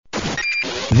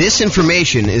This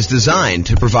information is designed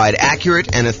to provide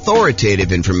accurate and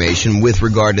authoritative information with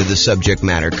regard to the subject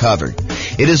matter covered.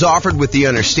 It is offered with the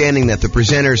understanding that the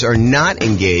presenters are not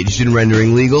engaged in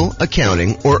rendering legal,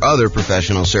 accounting, or other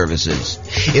professional services.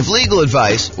 If legal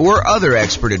advice or other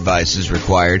expert advice is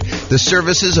required, the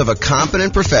services of a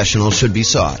competent professional should be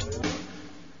sought.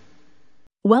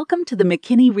 Welcome to the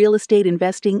McKinney Real Estate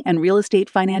Investing and Real Estate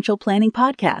Financial Planning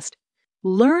Podcast.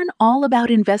 Learn all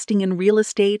about investing in real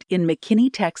estate in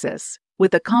McKinney, Texas,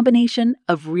 with a combination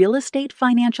of real estate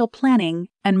financial planning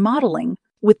and modeling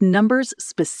with numbers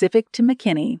specific to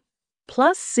McKinney,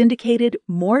 plus syndicated,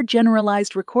 more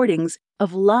generalized recordings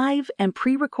of live and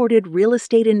pre-recorded real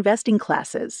estate investing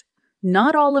classes,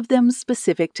 not all of them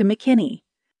specific to McKinney.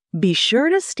 Be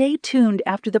sure to stay tuned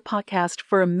after the podcast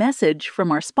for a message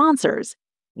from our sponsors.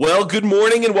 Well, good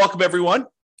morning and welcome, everyone.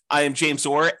 I am James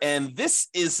Orr, and this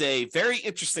is a very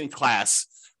interesting class.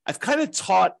 I've kind of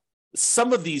taught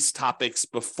some of these topics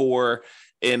before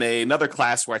in another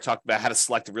class where I talked about how to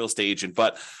select a real estate agent,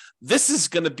 but this is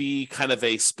going to be kind of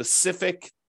a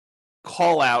specific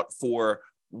call out for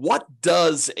what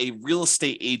does a real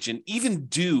estate agent even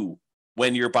do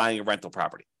when you're buying a rental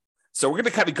property. So we're going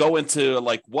to kind of go into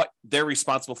like what they're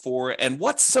responsible for and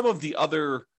what some of the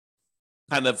other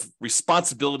kind of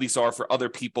responsibilities are for other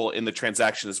people in the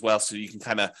transaction as well, so you can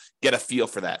kind of get a feel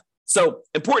for that. So,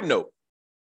 important note,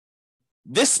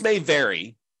 this may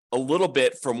vary a little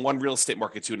bit from one real estate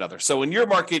market to another. So in your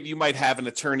market, you might have an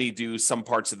attorney do some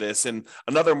parts of this. In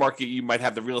another market, you might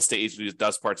have the real estate agent who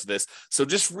does parts of this. So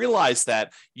just realize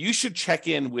that you should check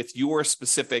in with your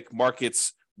specific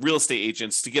market's real estate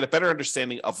agents to get a better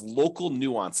understanding of local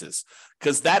nuances,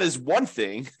 because that is one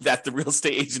thing that the real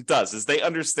estate agent does, is they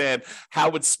understand how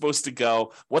it's supposed to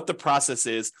go, what the process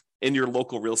is in your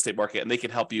local real estate market, and they can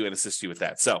help you and assist you with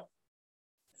that. So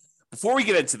before we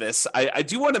get into this, I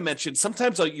do want to mention,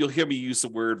 sometimes you'll hear me use the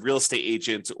word real estate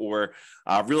agent or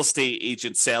real estate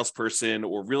agent salesperson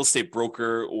or real estate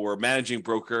broker or managing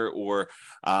broker or,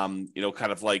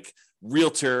 kind of like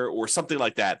realtor or something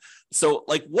like that. So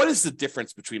like, what is the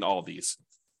difference between all of these?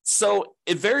 So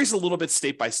it varies a little bit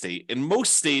state by state. In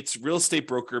most states, real estate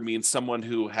broker means someone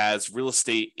who has real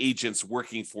estate agents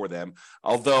working for them.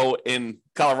 Although in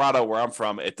Colorado, where I'm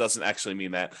from, it doesn't actually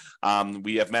mean that.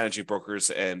 We have managing brokers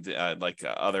and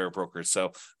other brokers.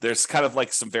 So there's kind of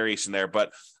like some variation there.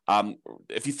 But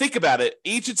if you think about it,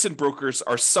 agents and brokers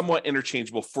are somewhat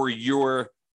interchangeable for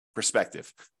your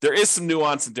perspective. There is some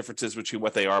nuance and differences between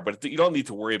what they are, but you don't need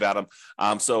to worry about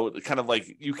them. So kind of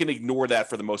like you can ignore that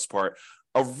for the most part.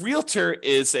 A realtor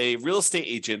is a real estate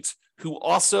agent who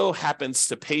also happens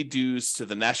to pay dues to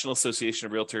the National Association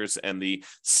of Realtors and the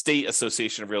State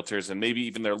Association of Realtors, and maybe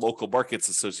even their local markets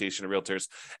association of realtors.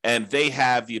 And they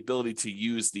have the ability to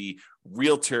use the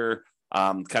realtor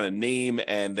kind of name,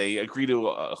 and they agree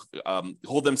to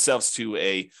hold themselves to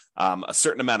a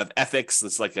certain amount of ethics.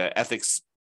 It's like an ethics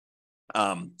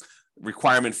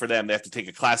requirement for them. They have to take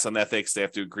a class on ethics. They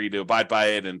have to agree to abide by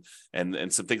it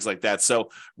and some things like that. So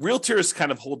realtors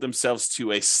kind of hold themselves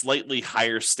to a slightly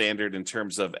higher standard in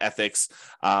terms of ethics,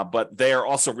 but they are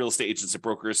also real estate agents and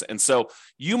brokers. And so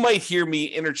you might hear me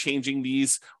interchanging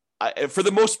these. For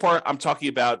the most part, I'm talking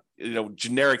about,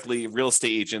 generically real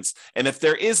estate agents. And if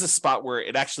there is a spot where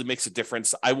it actually makes a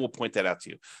difference, I will point that out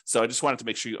to you. So I just wanted to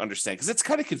make sure you understand, because it's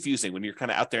kind of confusing when you're kind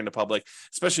of out there in the public,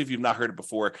 especially if you've not heard it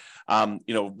before.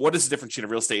 What is the difference between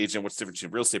a real estate agent? What's the difference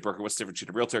between a real estate broker? What's the difference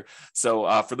between a realtor?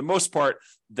 So for the most part,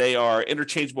 they are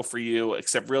interchangeable for you,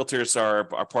 except realtors are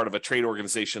part of a trade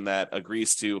organization that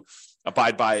agrees to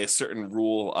abide by a certain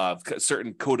rule, a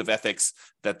certain code of ethics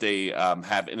that they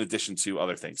have in addition to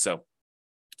other things. So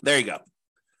there you go.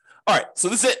 All right, so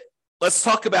this is it. Let's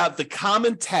talk about the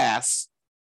common tasks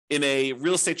in a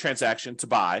real estate transaction to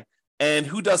buy and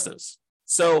who does those.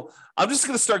 So I'm just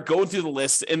going to start going through the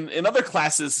list. In other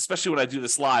classes, especially when I do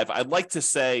this live, I'd like to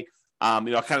say, kind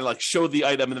of like show the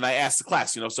item, and then I ask the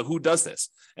class, so who does this?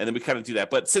 And then we kind of do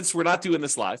that. But since we're not doing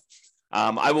this live,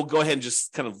 I will go ahead and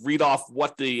just kind of read off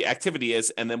what the activity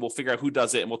is, and then we'll figure out who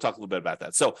does it, and we'll talk a little bit about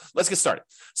that. So let's get started.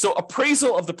 So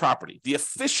appraisal of the property, the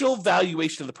official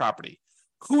valuation of the property.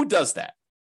 Who does that?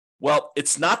 Well,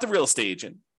 it's not the real estate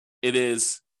agent. It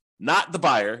is not the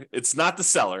buyer. It's not the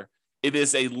seller. It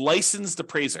is a licensed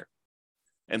appraiser.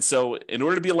 And so in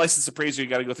order to be a licensed appraiser, you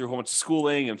got to go through a whole bunch of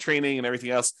schooling and training and everything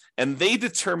else. And they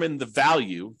determine the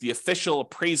value, the official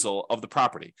appraisal of the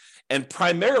property. And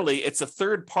primarily, it's a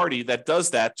third party that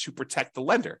does that to protect the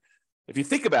lender. If you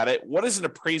think about it, what is an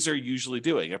appraiser usually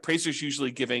doing? An appraiser is usually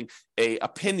giving an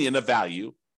opinion of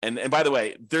value And by the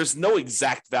way, there's no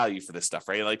exact value for this stuff,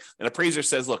 right? Like an appraiser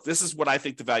says, look, this is what I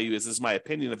think the value is. This is my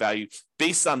opinion of value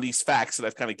based on these facts that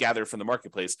I've kind of gathered from the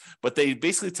marketplace. But they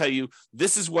basically tell you,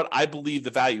 this is what I believe the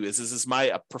value is. This is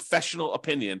my professional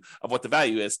opinion of what the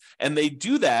value is. And they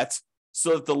do that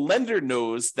so that the lender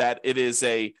knows that it is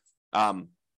a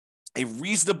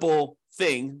reasonable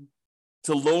thing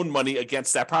to loan money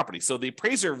against that property. So the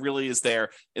appraiser really is there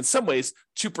in some ways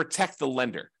to protect the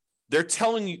lender. They're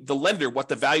telling the lender what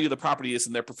the value of the property is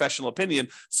in their professional opinion,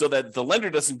 so that the lender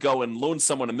doesn't go and loan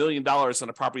someone $1 million on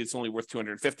a property that's only worth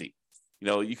 $250,000.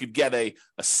 You could get a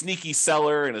sneaky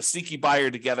seller and a sneaky buyer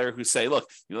together who say, look,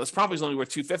 this property is only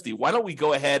worth $250,000. Why don't we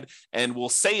go ahead and we'll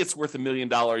say it's worth $1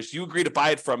 million. You agree to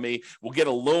buy it from me. We'll get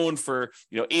a loan for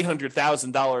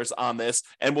 $800,000 on this,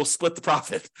 and we'll split the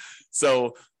profit.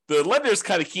 So the lender is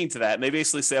kind of keen to that, and they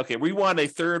basically say, okay, we want a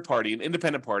third party, an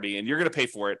independent party, and you're going to pay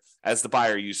for it as the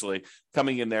buyer, usually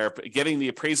coming in there, getting the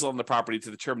appraisal on the property to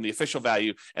determine the official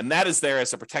value, and that is there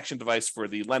as a protection device for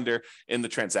the lender in the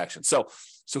transaction. So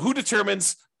who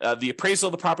determines the appraisal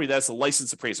of the property? That's a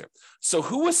licensed appraiser. So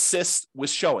who assists with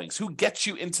showings? Who gets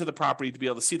you into the property to be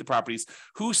able to see the properties?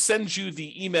 Who sends you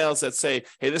the emails that say,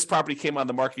 hey, this property came on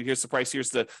the market, here's the price, here's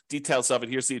the details of it,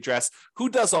 here's the address? Who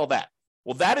does all that?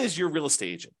 Well, that is your real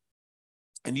estate agent.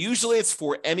 And usually it's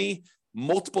for any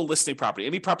multiple listing property,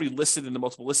 any property listed in the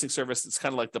multiple listing service. It's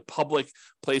kind of like the public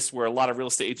place where a lot of real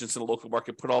estate agents in the local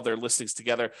market put all their listings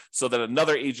together so that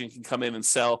another agent can come in and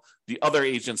sell the other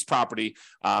agent's property.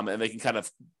 And they can kind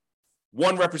of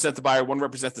one represent the buyer, one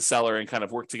represent the seller, and kind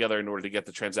of work together in order to get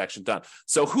the transaction done.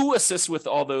 So who assists with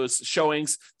all those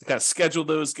showings to kind of schedule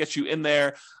those, get you in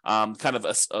there, kind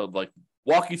of like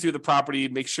walk you through the property,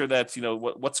 make sure that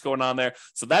what's going on there.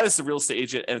 So that is the real estate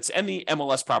agent, and it's any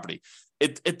MLS property.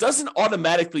 It doesn't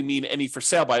automatically mean any for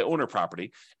sale by owner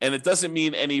property, and it doesn't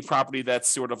mean any property that's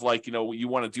sort of like what you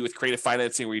want to do with creative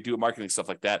financing, where you do marketing, stuff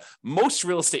like that. Most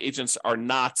real estate agents are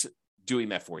not doing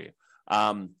that for you.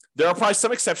 There are probably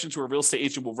some exceptions where a real estate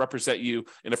agent will represent you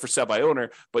in a for sale by owner,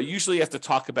 but usually you have to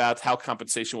talk about how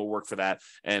compensation will work for that,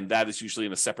 and that is usually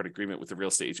in a separate agreement with the real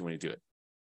estate agent when you do it.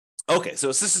 Okay, so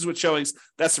assistance with showings,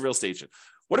 that's the real estate agent.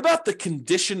 What about the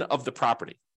condition of the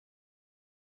property?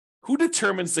 Who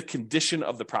determines the condition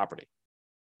of the property?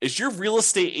 Is your real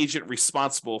estate agent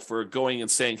responsible for going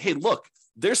and saying, hey, look,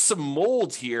 there's some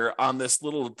mold here on this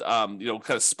little, kind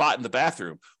of spot in the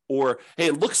bathroom? Or, hey,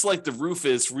 it looks like the roof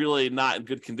is really not in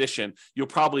good condition. You'll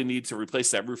probably need to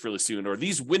replace that roof really soon. Or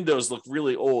these windows look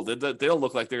really old. They don't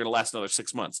look like they're going to last another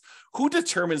 6 months. Who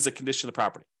determines the condition of the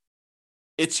property?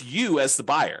 It's you as the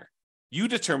buyer. You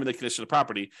determine the condition of the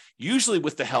property, usually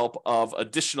with the help of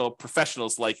additional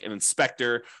professionals like an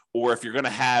inspector, or if you're going to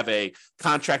have a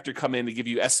contractor come in to give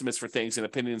you estimates for things and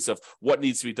opinions of what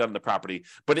needs to be done in the property.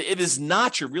 But it is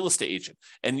not your real estate agent,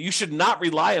 and you should not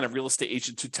rely on a real estate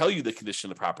agent to tell you the condition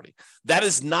of the property. That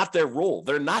is not their role.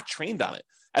 They're not trained on it.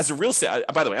 As a real estate,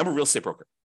 by the way, I'm a real estate broker.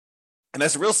 And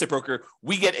as a real estate broker,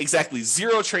 we get exactly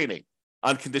zero training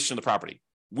on condition of the property.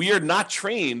 We are not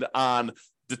trained on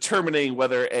determining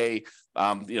whether a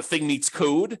thing meets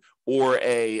code or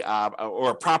a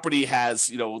property has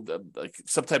like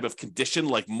some type of condition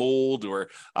like mold or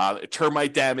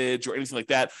termite damage or anything like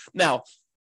that. Now,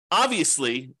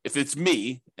 obviously, if it's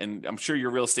me, and I'm sure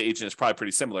your real estate agent is probably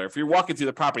pretty similar, if you're walking through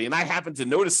the property and I happen to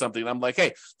notice something, and I'm like,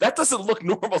 hey, that doesn't look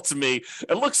normal to me.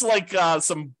 It looks like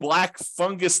some black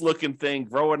fungus looking thing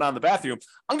growing on the bathroom.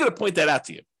 I'm going to point that out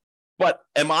to you. But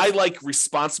am I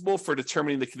responsible for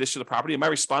determining the condition of the property? Am I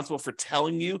responsible for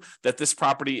telling you that this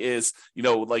property is,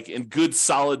 in good,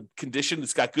 solid condition?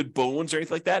 It's got good bones or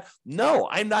anything like that? No,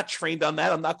 I'm not trained on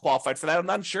that. I'm not qualified for that. I'm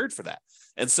not insured for that.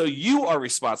 And so you are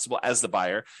responsible as the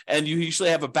buyer, and you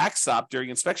usually have a backstop during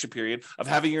inspection period of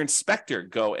having your inspector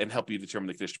go and help you determine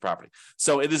the condition of the property.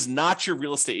 So it is not your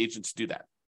real estate agent to do that.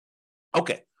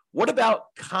 Okay, what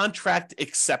about contract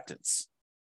acceptance?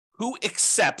 Who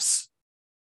accepts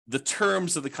the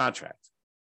terms of the contract?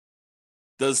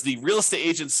 Does the real estate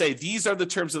agent say, these are the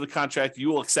terms of the contract, you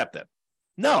will accept them?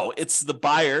 No, it's the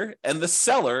buyer and the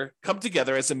seller come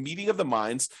together as a meeting of the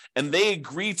minds, and they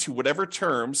agree to whatever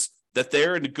terms that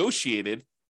they're negotiated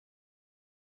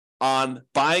on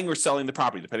buying or selling the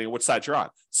property, depending on which side you're on.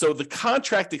 So the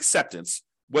contract acceptance,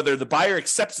 whether the buyer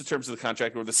accepts the terms of the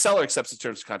contract or the seller accepts the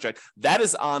terms of the contract, that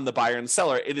is on the buyer and the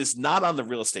seller. It is not on the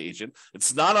real estate agent.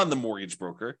 It's not on the mortgage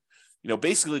broker.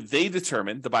 Basically they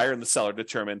determine, the buyer and the seller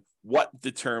determine what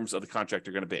the terms of the contract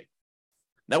are going to be.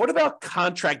 Now, what about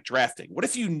contract drafting? What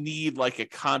if you need a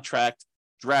contract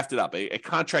drafted up, a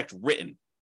contract written,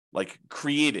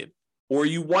 created, or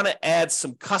you want to add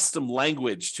some custom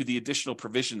language to the additional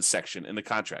provisions section in the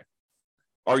contract?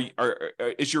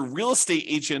 Is your real estate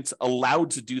agent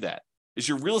allowed to do that? Is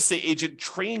your real estate agent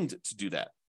trained to do that?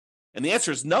 And the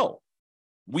answer is no.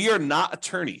 We are not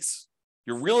attorneys.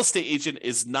 Your real estate agent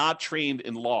is not trained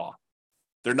in law.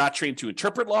 They're not trained to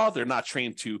interpret law. They're not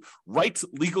trained to write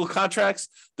legal contracts.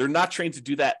 They're not trained to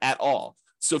do that at all.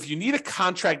 So if you need a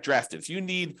contract drafted, if you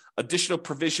need additional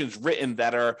provisions written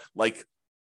that are like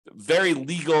very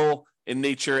legal in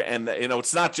nature, and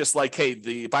it's not just like, hey,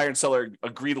 the buyer and seller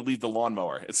agree to leave the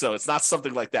lawnmower. So it's not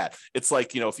something like that. It's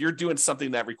like, if you're doing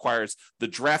something that requires the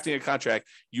drafting of a contract,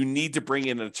 you need to bring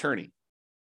in an attorney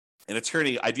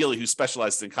ideally who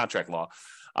specializes in contract law,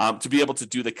 to be able to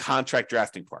do the contract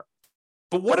drafting part.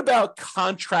 But what about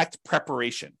contract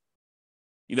preparation?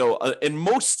 In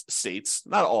most states,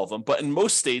 not all of them, but in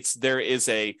most states, there is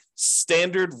a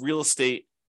standard real estate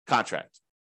contract.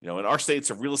 In our state,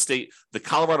 it's the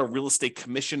Colorado Real Estate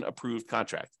Commission approved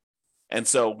contract. And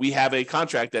so we have a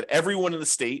contract that everyone in the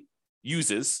state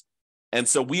uses. And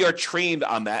so we are trained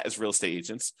on that as real estate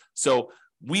agents. So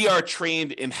we are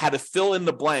trained in how to fill in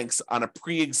the blanks on a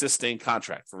pre-existing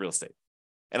contract for real estate.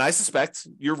 And I suspect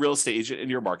your real estate agent in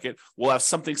your market will have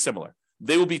something similar.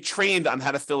 They will be trained on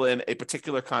how to fill in a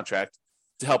particular contract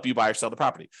to help you buy or sell the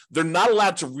property. They're not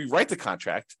allowed to rewrite the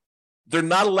contract. They're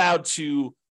not allowed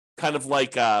to kind of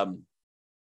like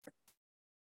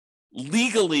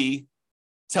legally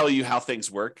tell you how things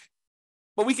work.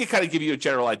 But we can kind of give you a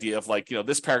general idea of like,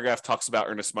 this paragraph talks about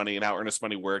earnest money and how earnest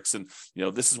money works. And,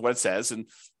 this is what it says. And,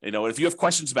 if you have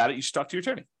questions about it, you should talk to your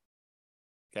attorney.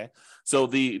 Okay. So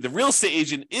the real estate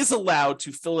agent is allowed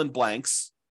to fill in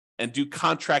blanks and do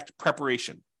contract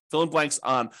preparation, fill in blanks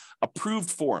on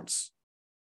approved forms.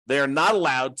 They are not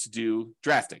allowed to do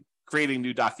drafting, creating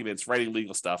new documents, writing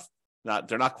legal stuff.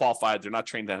 They're not qualified. They're not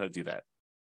trained on how to do that.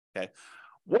 Okay.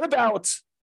 What about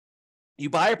you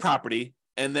buy a property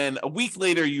and then a week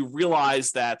later you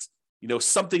realize that,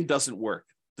 something doesn't work.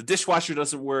 The dishwasher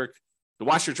doesn't work. The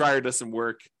washer dryer doesn't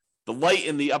work. The light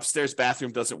in the upstairs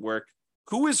bathroom doesn't work.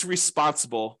 Who is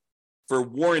responsible for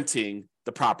warranting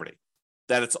the property?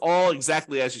 That it's all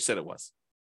exactly as you said it was.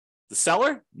 The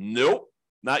seller? Nope,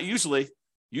 not usually.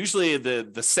 Usually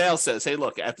the sale says, hey,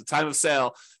 look, at the time of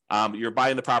sale, you're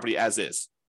buying the property as is.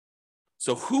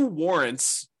 So who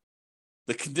warrants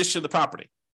the condition of the property?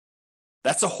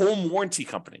 That's a home warranty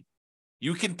company.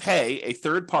 You can pay a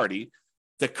third party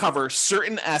to cover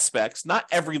certain aspects, not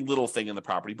every little thing in the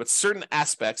property, but certain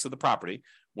aspects of the property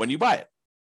when you buy it.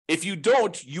 If you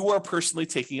don't, you are personally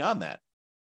taking on that.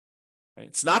 Right?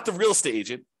 It's not the real estate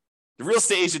agent. The real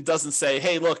estate agent doesn't say,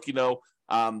 hey, look,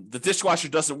 the dishwasher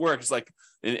doesn't work. It's like,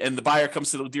 and the buyer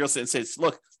comes to the dealer and says,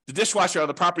 look, the dishwasher on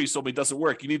the property you sold me doesn't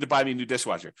work. You need to buy me a new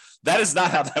dishwasher. That is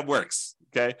not how that works.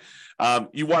 Okay.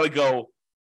 You want to go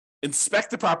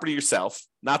inspect the property yourself.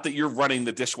 Not that you're running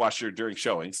the dishwasher during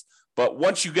showings, but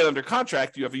once you get under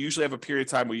contract, you usually have a period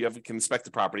of time where can inspect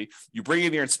the property. You bring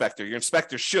in your inspector. Your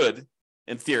inspector should,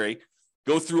 in theory,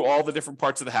 go through all the different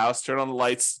parts of the house, turn on the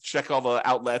lights, check all the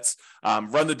outlets,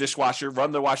 run the dishwasher,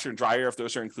 run the washer and dryer if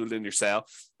those are included in your sale,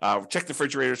 check the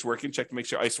refrigerator's working, check to make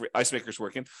sure ice maker's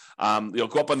working.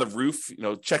 Go up on the roof,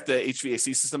 check the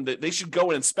HVAC system. They should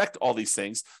go and inspect all these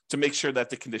things to make sure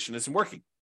that the condition isn't working.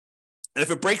 And if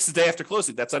it breaks the day after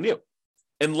closing, that's on you,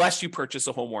 unless you purchase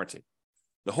a home warranty.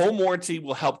 The home warranty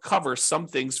will help cover some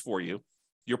things for you.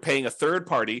 You're paying a third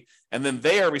party, and then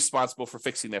they are responsible for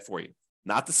fixing that for you.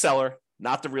 Not the seller,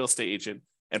 not the real estate agent,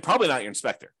 and probably not your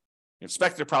inspector. Your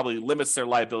inspector probably limits their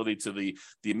liability to the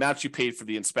amount you paid for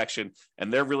the inspection,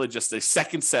 and they're really just a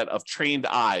second set of trained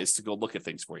eyes to go look at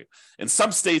things for you. In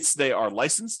some states, they are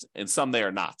licensed, and some they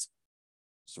are not.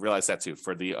 So realize that too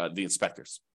for the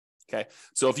inspectors. Okay,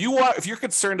 so if you're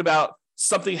concerned about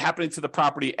something happening to the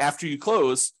property after you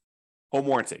close, home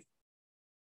warranty.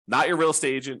 Not your real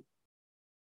estate agent,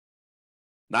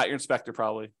 not your inspector,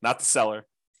 probably not the seller.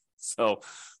 So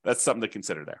that's something to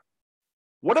consider there.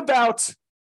 What about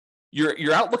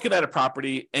you're out looking at a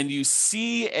property and you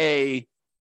see a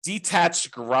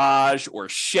detached garage or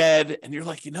shed, and you're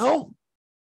like, the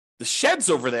shed's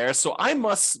over there, so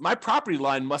my property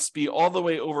line must be all the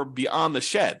way over beyond the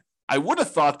shed. I would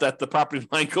have thought that the property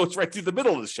line goes right through the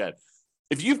middle of the shed.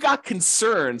 If you've got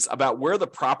concerns about where the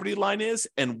property line is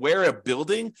and where a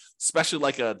building, especially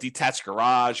like a detached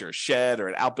garage or a shed or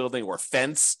an outbuilding or a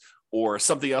fence or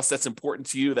something else that's important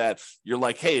to you, that you're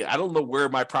like, hey, I don't know where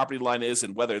my property line is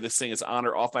and whether this thing is on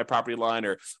or off my property line,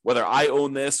 or whether I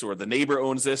own this or the neighbor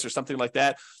owns this or something like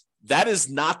that. That is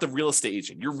not the real estate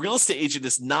agent. Your real estate agent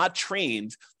is not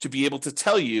trained to be able to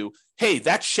tell you, hey,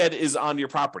 that shed is on your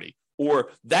property,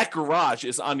 or that garage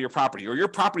is on your property, or your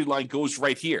property line goes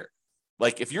right here.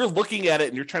 Like if you're looking at it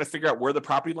and you're trying to figure out where the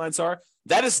property lines are,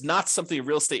 that is not something a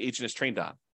real estate agent is trained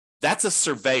on. That's a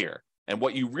surveyor. And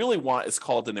what you really want is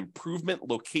called an improvement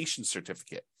location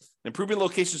certificate. An improvement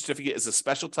location certificate is a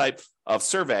special type of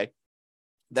survey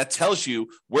that tells you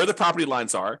where the property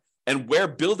lines are and where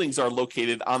buildings are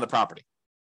located on the property.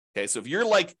 Okay, so if you're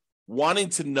like wanting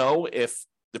to know if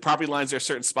the property lines are a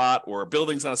certain spot or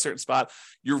buildings on a certain spot,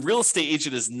 your real estate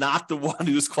agent is not the one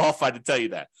who's qualified to tell you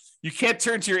that. You can't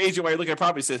turn to your agent while you're looking at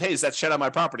property and say, hey, is that shed on my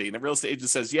property? And the real estate agent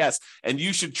says yes, and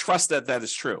you should trust that that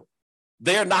is true.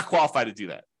 They are not qualified to do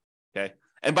that. Okay.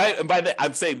 And by that,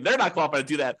 I'm saying they're not qualified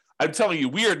to do that. I'm telling you,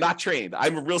 we are not trained.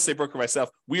 I'm a real estate broker myself.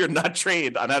 We are not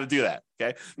trained on how to do that.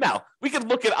 Okay. Now, we can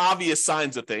look at obvious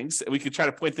signs of things and we can try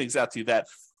to point things out to you that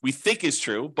we think is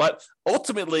true, but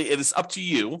ultimately it is up to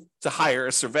you to hire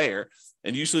a surveyor.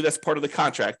 And usually that's part of the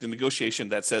contract, the negotiation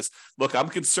that says, look, I'm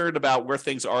concerned about where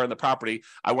things are in the property.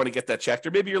 I want to get that checked.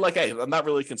 Or maybe you're like, hey, I'm not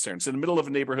really concerned. It's in the middle of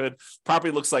a neighborhood.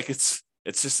 Property looks like it's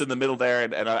just in the middle there.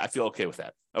 And I feel okay with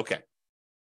that. Okay.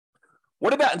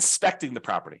 What about inspecting the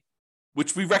property,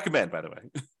 which we recommend, by the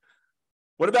way?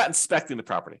 What about inspecting the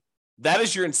property? That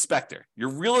is your inspector. Your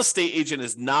real estate agent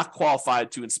is not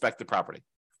qualified to inspect the property.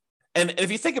 And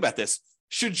if you think about this,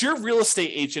 should your real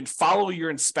estate agent follow your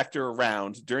inspector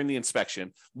around during the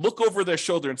inspection, look over their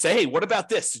shoulder and say, hey, what about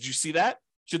this? Did you see that?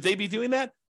 Should they be doing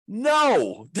that?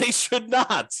 No, they should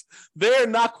not. They're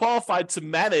not qualified to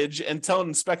manage and tell an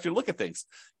inspector to look at things.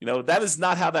 That is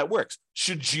not how that works.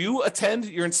 Should you attend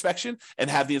your inspection and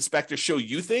have the inspector show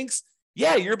you things?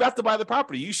 Yeah, you're about to buy the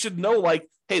property. You should know, like,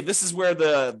 hey, this is where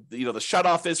the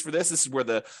shutoff is for this. This is where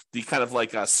the kind of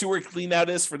like sewer clean out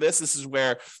is for this. This is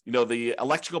where, the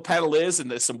electrical panel is, and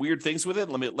there's some weird things with it.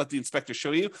 Let the inspector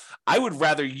show you. I would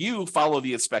rather you follow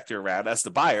the inspector around as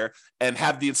the buyer and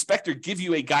have the inspector give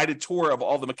you a guided tour of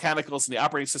all the mechanicals and the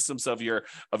operating systems of your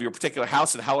particular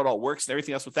house and how it all works and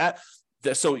everything else with that.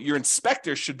 So your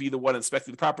inspector should be the one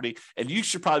inspecting the property, and you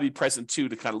should probably be present too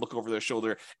to kind of look over their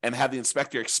shoulder and have the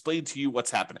inspector explain to you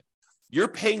what's happening. You're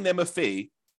paying them a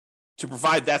fee to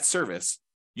provide that service.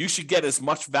 You should get as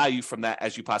much value from that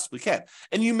as you possibly can.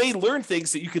 And you may learn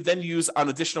things that you could then use on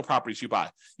additional properties you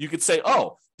buy. You could say,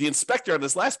 oh, the inspector on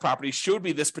this last property showed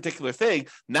me this particular thing.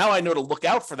 Now I know to look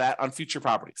out for that on future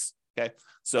properties. Okay.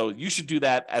 So you should do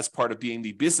that as part of being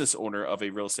the business owner of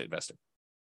a real estate investor.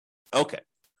 Okay.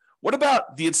 What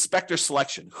about the inspector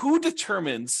selection? Who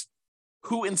determines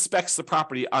who inspects the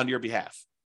property on your behalf?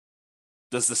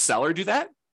 Does the seller do that?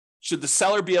 Should the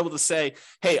seller be able to say,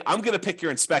 hey, I'm going to pick your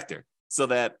inspector, so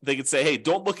that they can say, hey,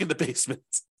 don't look in the basement?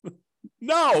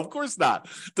 No, of course not.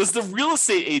 Does the real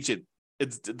estate agent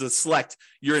select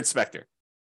your inspector?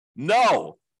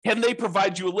 No. Can they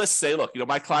provide you a list? Say, look,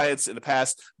 my clients in the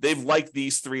past, they've liked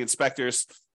these 3 inspectors,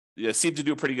 seem to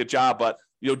do a pretty good job, but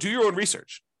do your own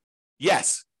research.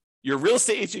 Yes. Your real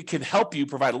estate agent can help you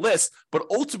provide a list, but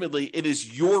ultimately it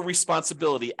is your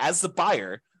responsibility as the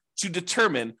buyer to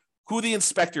determine who the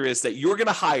inspector is that you're going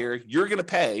to hire, you're going to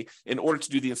pay in order to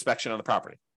do the inspection on the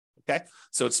property. Okay.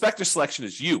 So inspector selection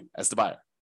is you as the buyer.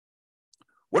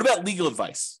 What about legal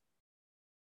advice?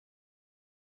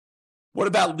 What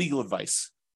about legal advice?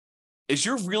 Is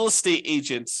your real estate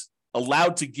agent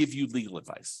allowed to give you legal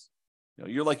advice?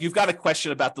 You're like, you've got a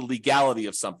question about the legality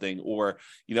of something, or,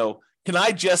 can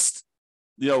I just,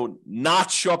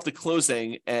 not show up to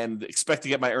closing and expect to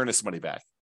get my earnest money back?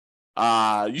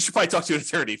 You should probably talk to an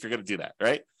attorney if you're going to do that,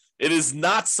 right? It is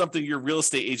not something your real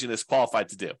estate agent is qualified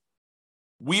to do.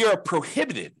 We are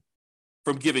prohibited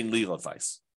from giving legal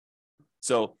advice.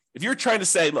 So if you're trying to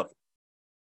say, look,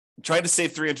 I'm trying to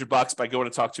save $300 by going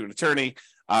to talk to an attorney,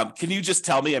 can you just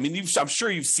tell me? I mean, I'm sure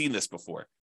you've seen this before,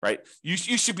 right? You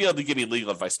should be able to give me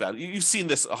legal advice about it. You've seen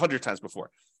this 100 times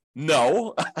before.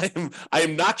 No, I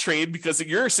am not trained, because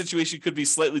your situation could be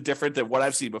slightly different than what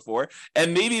I've seen before.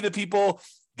 And maybe the people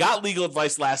got legal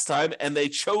advice last time and they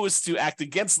chose to act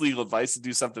against legal advice and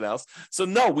do something else. So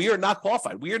no, we are not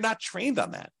qualified. We are not trained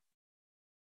on that.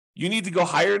 You need to go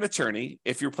hire an attorney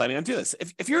if you're planning on doing this.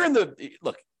 If you're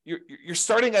you're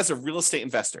starting as a real estate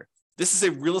investor. This is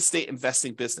a real estate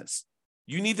investing business.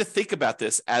 You need to think about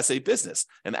this as a business.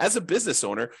 And as a business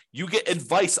owner, you get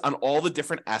advice on all the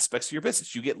different aspects of your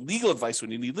business. You get legal advice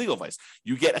when you need legal advice.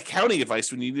 You get accounting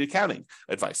advice when you need accounting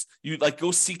advice. You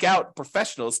go seek out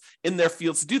professionals in their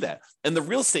fields to do that. And the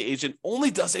real estate agent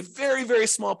only does a very, very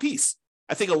small piece.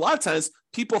 I think a lot of times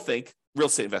people think, real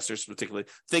estate investors particularly,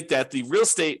 think that the real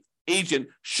estate agent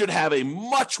should have a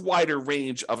much wider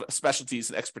range of specialties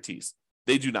and expertise.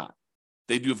 They do not.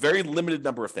 They do a very limited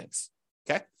number of things.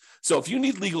 Okay. So if you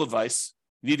need legal advice,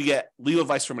 you need to get legal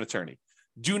advice from an attorney.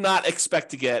 do not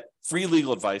expect to get free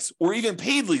legal advice or even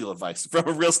paid legal advice from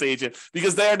a real estate agent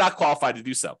because they are not qualified to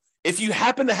do so. If you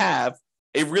happen to have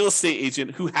a real estate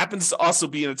agent who happens to also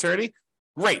be an attorney,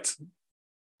 great.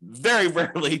 Very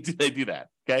rarely do they do that,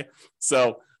 okay?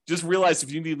 So just realize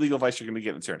if you need legal advice, you're going to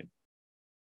get an attorney.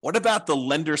 What about the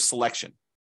lender selection?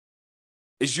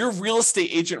 Is your real estate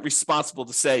agent responsible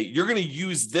to say, you're going to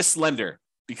use this lender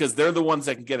because they're the ones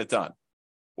that can get it done?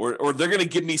 Or they're going to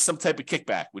give me some type of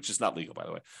kickback, which is not legal, by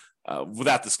the way,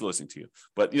 without disclosing to you.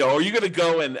 But, are you going to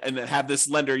go and have this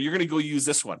lender, you're going to go use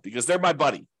this one because they're my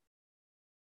buddy?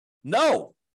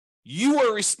 No, you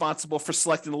are responsible for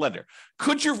selecting the lender.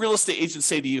 Could your real estate agent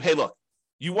say to you, hey, look,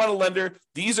 you want a lender?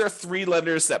 These are 3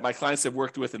 lenders that my clients have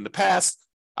worked with in the past.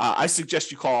 I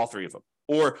suggest you call all 3 of them.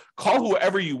 Or call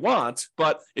whoever you want,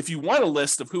 but if you want a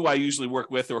list of who I usually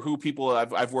work with or who people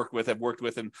I've worked with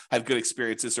and had good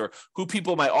experiences, or who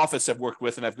people in my office have worked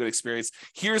with and have good experience,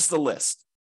 here's the list.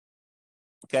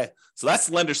 Okay, so that's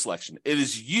lender selection. It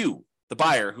is you, the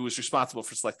buyer, who is responsible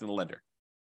for selecting the lender.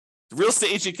 The real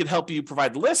estate agent can help you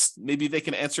provide the list. Maybe they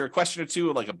can answer a question or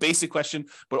two, like a basic question,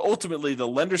 but ultimately the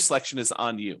lender selection is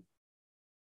on you.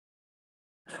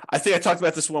 I think I talked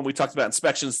about this when we talked about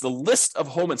inspections, the list of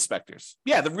home inspectors.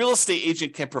 Yeah, the real estate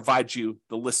agent can provide you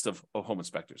the list of home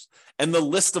inspectors and the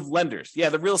list of lenders. Yeah,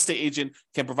 the real estate agent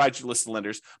can provide you a list of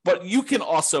lenders, but you can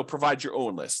also provide your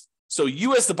own list. So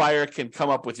you as the buyer can come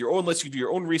up with your own list. You do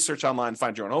your own research online,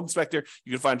 find your own home inspector.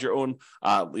 You can find your own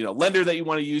lender that you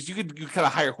want to use. You kind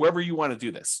of hire whoever you want to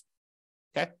do this.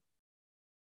 Okay.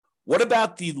 What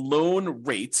about the loan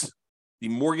rate, the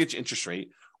mortgage interest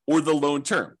rate, or the loan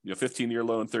term? 15-year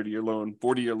loan, 30-year loan,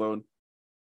 40-year loan.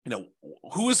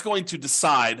 Who is going to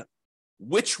decide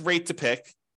which rate to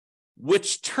pick,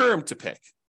 which term to pick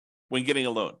when getting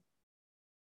a loan?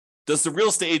 Does the real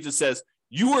estate agent says,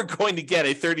 you are going to get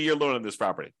a 30-year loan on this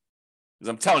property? Because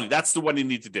I'm telling you, that's the one you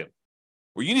need to do.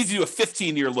 Or you need to do a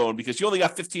 15-year loan because you only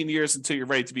got 15 years until you're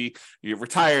ready to be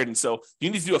retired. And so you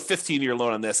need to do a 15-year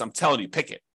loan on this. I'm telling you,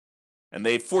 pick it. And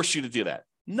they force you to do that.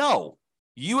 No,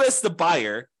 you as the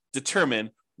buyer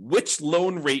determine which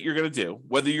loan rate you're going to do,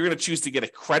 whether you're going to choose to get a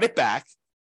credit back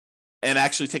and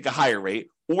actually take a higher rate,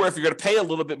 or if you're going to pay a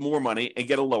little bit more money and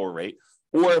get a lower rate,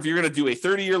 or if you're going to do a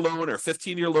 30-year loan or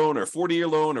 15-year loan or 40-year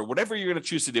loan or whatever you're going to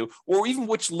choose to do, or even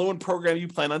which loan program you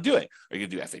plan on doing. Are you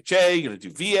going to do FHA? You're going to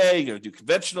do VA? You're going to do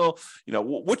conventional?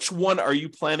 Which one are you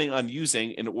planning on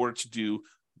using in order to do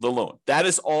the loan? That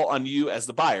is all on you as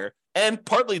the buyer, and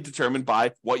partly determined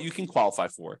by what you can qualify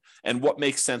for and what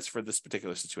makes sense for this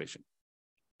particular situation.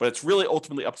 But it's really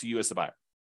ultimately up to you as the buyer.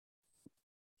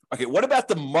 Okay, what about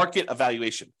the market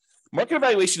evaluation? Market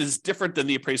evaluation is different than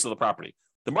the appraisal of the property.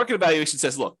 The market evaluation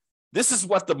says, look, this is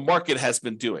what the market has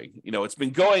been doing. It's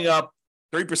been going up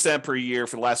 3% per year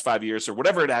for the last 5 years or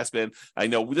whatever it has been. I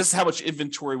know this is how much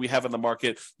inventory we have in the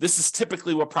market. This is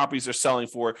typically what properties are selling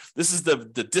for. This is the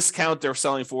discount they're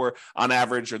selling for on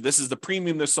average, or this is the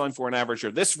premium they're selling for on average,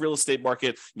 or this real estate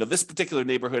market, this particular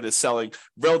neighborhood is selling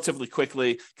relatively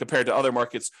quickly compared to other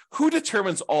markets. Who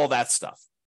determines all that stuff?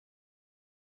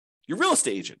 Your real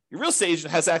estate agent. Your real estate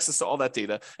agent has access to all that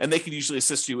data, and they can usually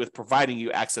assist you with providing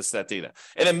you access to that data.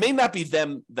 And it may not be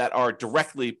them that are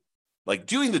directly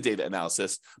doing the data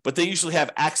analysis, but they usually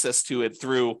have access to it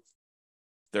through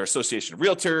their association of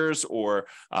realtors or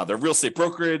their real estate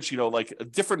brokerage.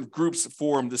 Different groups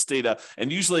form this data,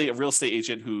 and usually a real estate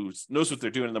agent who knows what they're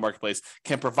doing in the marketplace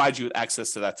can provide you with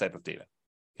access to that type of data.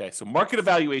 Okay, so market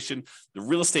evaluation, the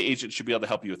real estate agent should be able to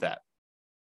help you with that.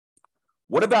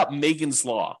 What about Megan's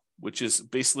Law, which is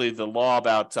basically the law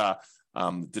about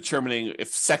determining if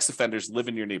sex offenders live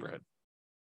in your neighborhood?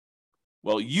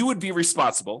 Well, you would be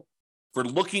responsible for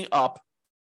looking up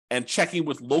and checking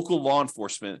with local law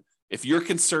enforcement if you're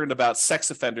concerned about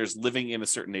sex offenders living in a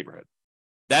certain neighborhood.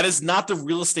 That is not the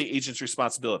real estate agent's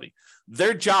responsibility.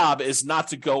 Their job is not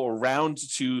to go around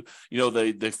to,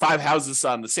 the 5 houses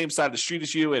on the same side of the street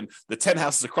as you and the 10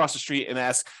 houses across the street and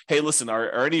ask, hey, listen,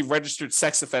 are any registered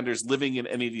sex offenders living in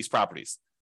any of these properties?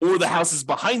 Or the houses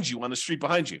behind you, on the street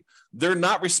behind you. They're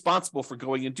not responsible for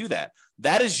going and do that.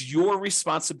 That is your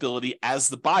responsibility as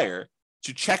the buyer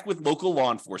to check with local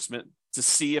law enforcement to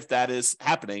see if that is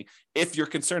happening, if you're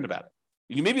concerned about it.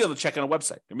 You may be able to check on a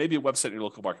website. There may be a website in your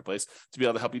local marketplace to be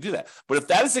able to help you do that. But if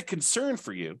that is a concern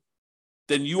for you,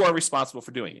 then you are responsible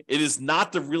for doing it. It is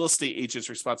not the real estate agent's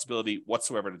responsibility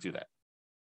whatsoever to do that.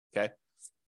 Okay?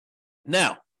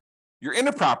 Now, you're in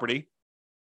a property,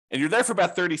 and you're there for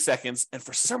about 30 seconds, and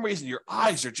for some reason, your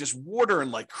eyes are just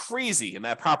watering like crazy in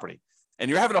that property. and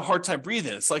you're having a hard time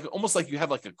breathing. It's like almost like you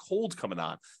have like a cold coming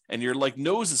on, and your like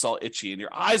nose is all itchy and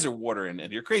your eyes are watering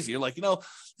and you're crazy. You're like,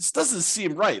 this doesn't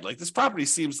seem right. Like this property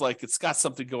seems like it's got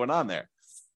something going on there.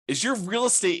 Is your real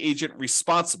estate agent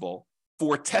responsible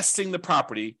for testing the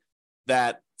property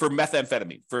for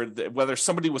methamphetamine, whether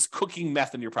somebody was cooking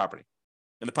meth in your property,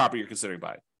 in the property you're considering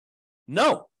buying?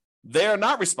 No, they are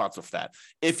not responsible for that.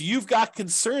 If you've got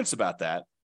concerns about that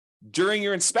during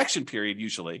your inspection period,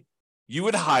 usually you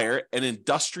would hire an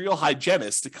industrial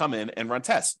hygienist to come in and run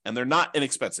tests, and they're not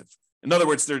inexpensive. In other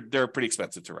words, they're pretty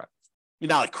expensive to run. I mean,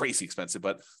 not like crazy expensive,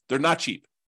 but they're not cheap.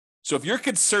 So if you're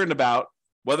concerned about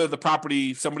whether the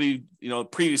property, somebody,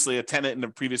 previously a tenant in the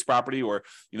previous property, or,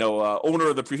 owner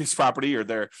of the previous property, or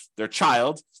their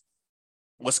child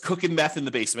was cooking meth in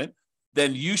the basement,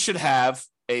 then you should have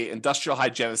a industrial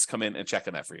hygienist come in and check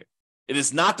on that for you. It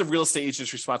is not the real estate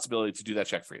agent's responsibility to do that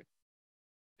check for you.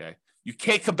 Okay. You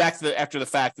can't come back after the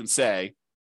fact and say,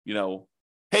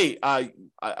 hey,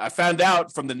 I found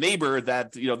out from the neighbor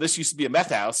that, this used to be a meth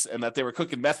house and that they were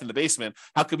cooking meth in the basement.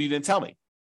 How come you didn't tell me?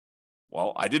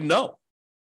 Well, I didn't know.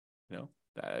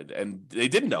 And they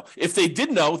didn't know. If they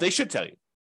did know, they should tell you,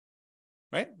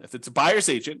 right? If it's a buyer's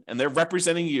agent and they're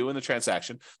representing you in the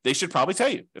transaction, they should probably tell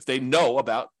you if they know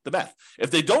about the meth.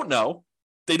 If they don't know,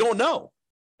 they don't know.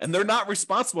 And they're not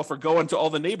responsible for going to all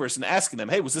the neighbors and asking them,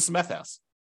 hey, was this a meth house?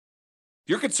 If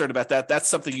you're concerned about that, that's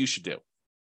something you should do.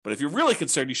 But if you're really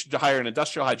concerned, you should hire an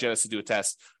industrial hygienist to do a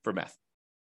test for meth.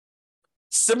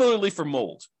 Similarly for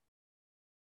mold.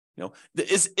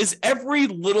 Is every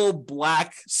little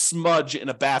black smudge in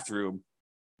a bathroom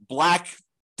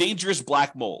dangerous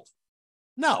black mold?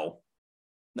 No.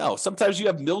 Sometimes you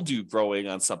have mildew growing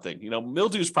on something.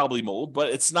 Mildew is probably mold, but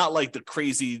it's not like the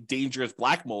crazy dangerous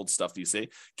black mold stuff you see.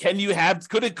 Could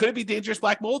it be dangerous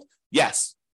black mold?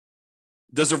 Yes.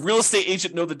 Does a real estate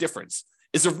agent know the difference?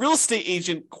 Is a real estate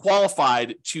agent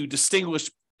qualified to distinguish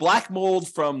black mold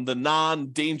from the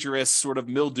non-dangerous sort of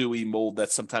mildewy mold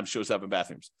that sometimes shows up in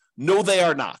bathrooms? No, they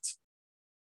are not.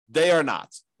 They are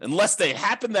not. Unless they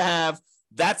happen to have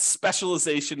that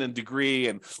specialization and degree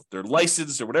and they're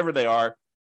licensed or whatever they are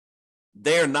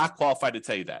not qualified to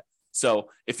tell you that. So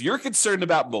if you're concerned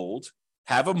about mold,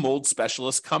 have a mold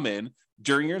specialist come in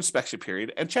during your inspection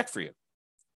period and check for you.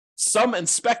 Some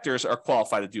inspectors are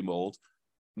qualified to do mold.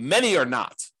 Many are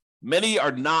not.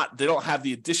 They don't have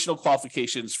the additional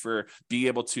qualifications for being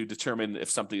able to determine if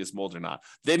something is mold or not.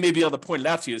 They may be able to point it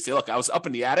out to you and say, look, I was up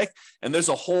in the attic and there's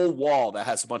a whole wall that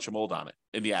has a bunch of mold on it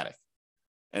in the attic.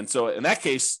 And so in that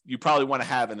case, you probably want to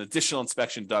have an additional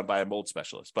inspection done by a mold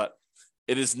specialist, but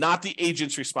it is not the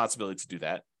agent's responsibility to do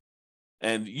that.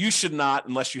 And you should not,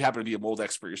 unless you happen to be a mold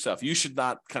expert yourself, you should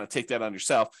not kind of take that on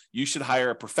yourself. You should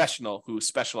hire a professional who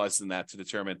specializes in that to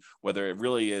determine whether it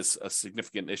really is a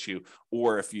significant issue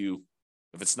or if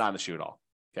it's not an issue at all.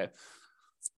 Okay.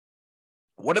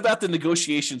 What about the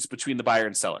negotiations between the buyer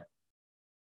and seller?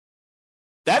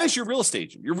 That is your real estate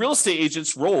agent. Your real estate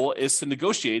agent's role is to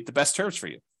negotiate the best terms for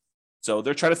you. So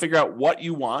they're trying to figure out what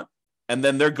you want, and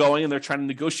then they're going and they're trying to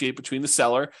negotiate between the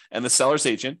seller and the seller's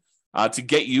agent to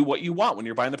get you what you want when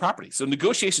you're buying the property. So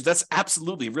negotiations, that's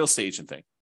absolutely a real estate agent thing.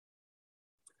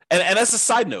 And as a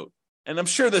side note, and I'm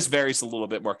sure this varies a little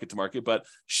bit market to market, but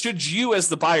should you as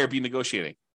the buyer be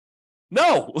negotiating?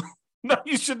 No, no,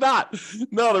 you should not.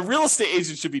 No, the real estate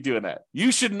agent should be doing that.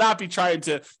 You should not be trying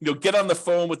to get on the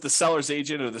phone with the seller's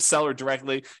agent or the seller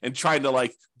directly and trying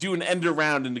to do an end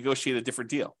around and negotiate a different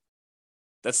deal.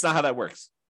 That's not how that works.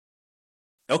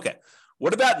 Okay,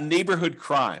 what about neighborhood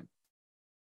crime?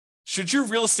 Should your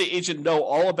real estate agent know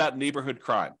all about neighborhood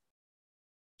crime?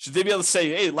 Should they be able to say,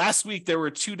 hey, last week there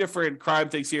were 2 different crime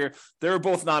things here. They were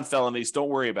both non-felonies. Don't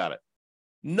worry about it.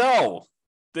 No,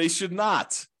 they should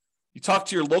not. You talk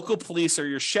to your local police or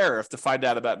your sheriff to find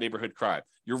out about neighborhood crime.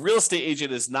 Your real estate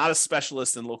agent is not a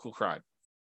specialist in local crime.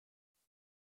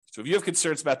 So if you have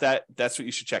concerns about that, that's what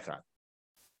you should check on.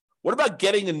 What about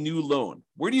getting a new loan?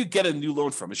 Where do you get a new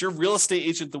loan from? Is your real estate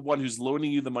agent the one who's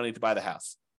loaning you the money to buy the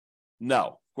house? No,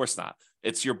 of course not.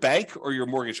 It's your bank or your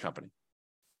mortgage company.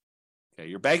 Okay,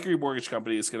 your bank or your mortgage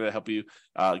company is going to help you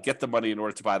get the money in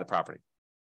order to buy the property.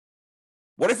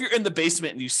 What if you're in the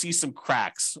basement and you see some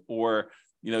cracks, or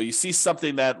you see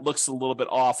something that looks a little bit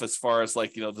off as far as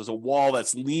there's a wall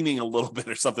that's leaning a little bit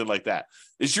or something like that?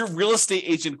 Is your real estate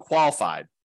agent qualified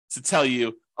to tell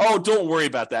you, oh, don't worry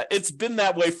about that, it's been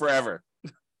that way forever?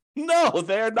 No,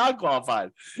 they are not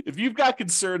qualified. If you've got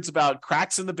concerns about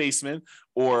cracks in the basement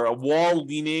or a wall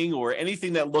leaning or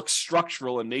anything that looks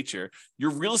structural in nature,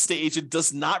 your real estate agent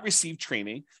does not receive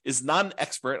training, is not an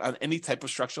expert on any type of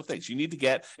structural things. You need to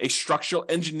get a structural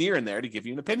engineer in there to give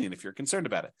you an opinion if you're concerned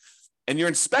about it. And your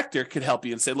inspector could help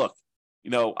you and say, look,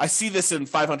 I see this in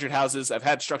 500 houses. I've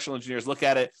had structural engineers look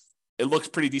at it. It looks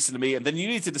pretty decent to me. And then you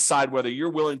need to decide whether you're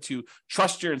willing to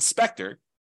trust your inspector,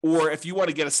 or if you want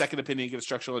to get a second opinion, get a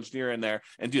structural engineer in there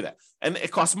and do that. And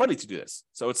it costs money to do this.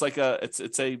 So it's like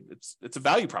it's a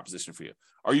value proposition for you.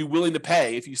 Are you willing to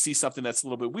pay if you see something that's a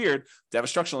little bit weird to have a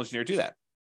structural engineer do that?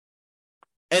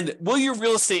 And will your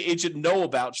real estate agent know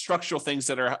about structural things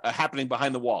that are happening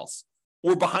behind the walls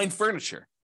or behind furniture?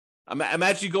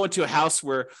 Imagine you go into a house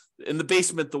where in the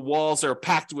basement, the walls are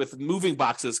packed with moving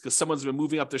boxes because someone's been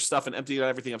moving up their stuff and emptying out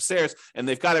everything upstairs, and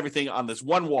they've got everything on this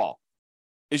one wall.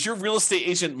 Is your real estate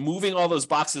agent moving all those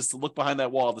boxes to look behind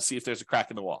that wall to see if there's a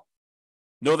crack in the wall?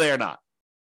 No, they are not.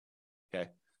 Okay.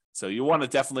 So you want to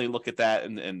definitely look at that.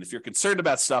 And if you're concerned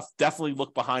about stuff, definitely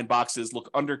look behind boxes, look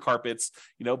under carpets,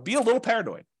 be a little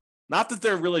paranoid. Not that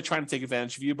they're really trying to take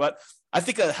advantage of you, but I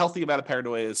think a healthy amount of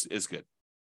paranoia is good.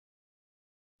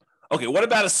 Okay, what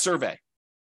about a survey?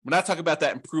 We're not talking about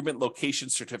that improvement location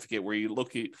certificate where you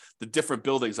look at the different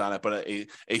buildings on it, but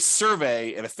a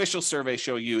survey, an official survey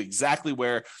showing you exactly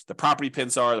where the property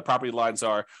pins are, the property lines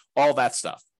are, all that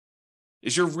stuff.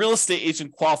 Is your real estate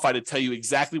agent qualified to tell you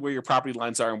exactly where your property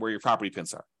lines are and where your property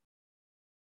pins are?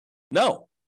 No.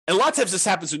 And a lot of times this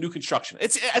happens with new construction. I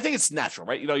think it's natural,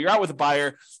 right? You're out with a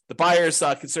buyer. The buyer's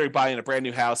considering buying a brand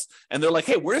new house, and they're like,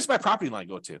 hey, where does my property line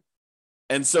go to?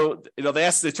 And so,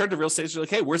 they turn to real estate agent, like,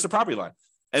 hey, where's the property line?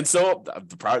 And so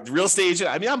the real estate agent,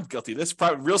 I'm guilty of this,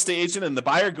 real estate agent and the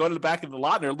buyer go to the back of the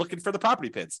lot and they're looking for the property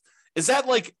pins. Is that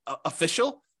like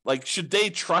official? Like, should they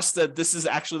trust that this is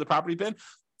actually the property pin?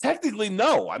 Technically,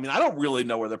 no. I don't really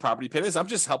know where the property pin is. I'm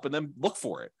just helping them look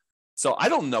for it. So I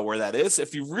don't know where that is.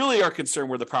 If you really are concerned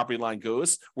where the property line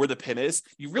goes, where the pin is,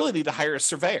 you really need to hire a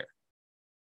surveyor.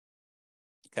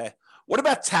 Okay. What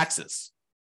about taxes?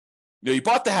 You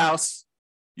bought the house.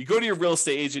 You go to your real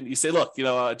estate agent, you say, look,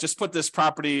 just put this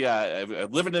property,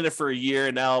 I'm living in it for a year,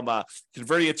 and now I'm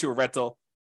converting it to a rental.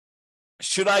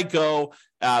 Should I go?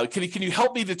 Can you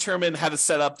help me determine how to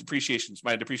set up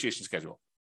my depreciation schedule?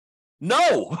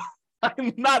 No, I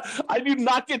do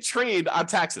not get trained on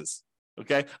taxes.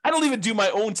 Okay. I don't even do my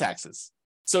own taxes.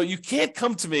 So you can't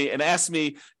come to me and ask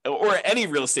me, or any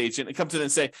real estate agent, and come to them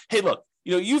and say, hey, look,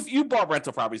 you've bought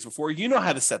rental properties before. You know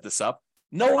how to set this up.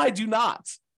 No, I do not.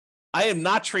 I am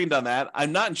not trained on that.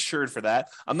 I'm not insured for that.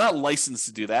 I'm not licensed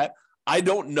to do that. I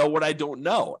don't know what I don't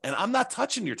know. And I'm not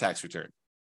touching your tax return.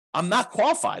 I'm not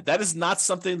qualified. That is not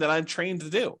something that I'm trained to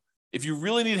do. If you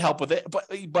really need help with it,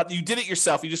 but you did it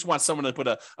yourself, you just want someone to put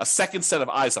a second set of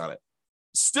eyes on it.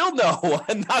 Still no,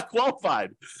 I'm not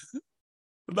qualified.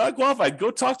 I'm not qualified.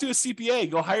 Go talk to a CPA.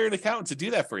 Go hire an accountant to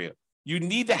do that for you. You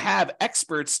need to have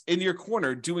experts in your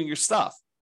corner doing your stuff.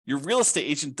 Your real estate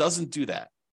agent doesn't do that.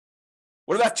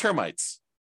 What about termites?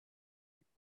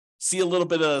 See a little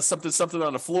bit of something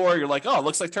on the floor. You're like, oh, it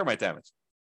looks like termite damage.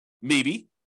 Maybe.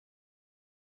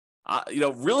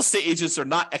 Real estate agents are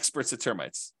not experts at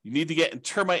termites. You need to get a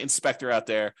termite inspector out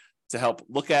there to help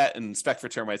look at and inspect for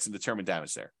termites and determine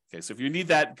damage there. Okay, so if you need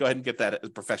that, go ahead and get that as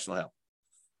professional help.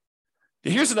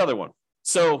 Here's another one.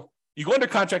 So you go under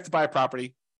contract to buy a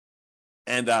property.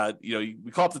 And,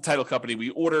 we call up the title company. We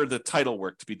order the title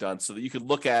work to be done so that you can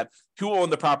look at who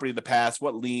owned the property in the past,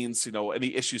 what liens,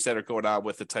 any issues that are going on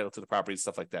with the title to the property and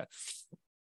stuff like that.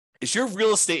 Is your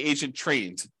real estate agent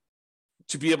trained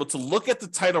to be able to look at the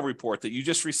title report that you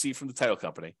just received from the title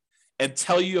company and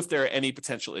tell you if there are any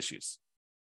potential issues?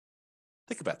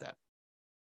 Think about that.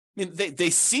 They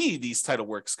see these title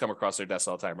works come across their desk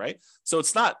all the time, right? So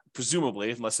it's not,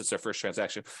 presumably, unless it's their first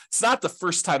transaction, it's not the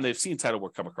first time they've seen title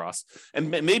work come across. And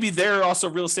maybe they're also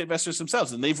real estate investors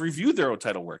themselves, and they've reviewed their own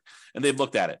title work, and they've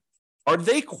looked at it. Are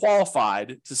they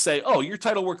qualified to say, oh, your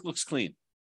title work looks clean?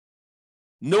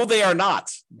 No, they are not.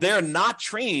 They're not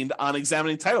trained on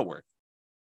examining title work.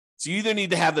 So you either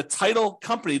need to have the title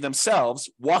company themselves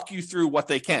walk you through what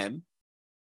they can,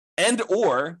 and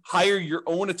or hire your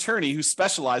own attorney who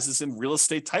specializes in real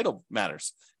estate title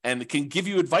matters and can give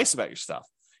you advice about your stuff.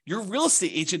 Your real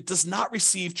estate agent does not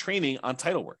receive training on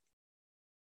title work.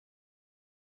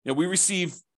 We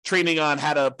receive training on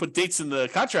how to put dates in the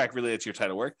contract related to your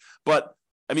title work, but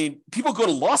people go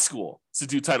to law school to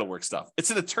do title work stuff.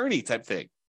 It's an attorney type thing.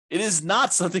 It is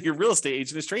not something your real estate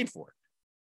agent is trained for.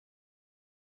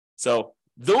 So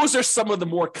those are some of the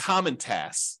more common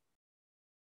tasks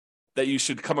that you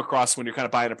should come across when you're kind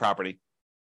of buying a property.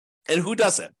 And who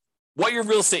doesn't? What your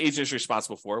real estate agent is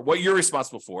responsible for, what you're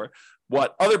responsible for,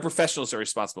 what other professionals are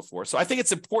responsible for. So I think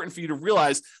it's important for you to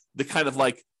realize the kind of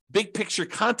like big picture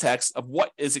context of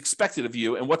what is expected of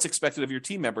you and what's expected of your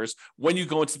team members when you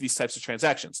go into these types of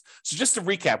transactions. So just to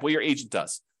recap what your agent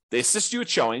does. They assist you with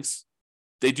showings.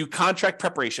 They do contract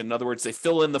preparation. In other words, they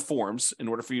fill in the forms in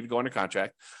order for you to go under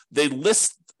contract. They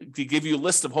give you a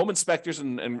list of home inspectors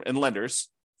and lenders.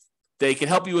 They can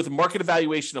help you with market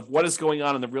evaluation of what is going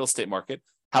on in the real estate market,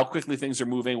 how quickly things are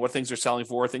moving, what things are selling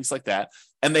for, things like that.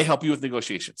 And they help you with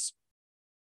negotiations.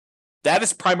 That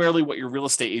is primarily what your real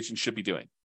estate agent should be doing,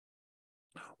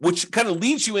 which kind of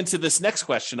leads you into this next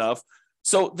question of,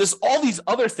 so there's all these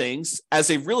other things as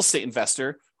a real estate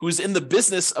investor who's in the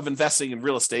business of investing in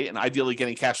real estate and ideally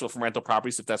getting cash flow from rental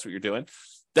properties, if that's what you're doing,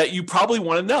 that you probably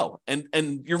want to know.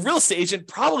 And your real estate agent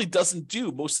probably doesn't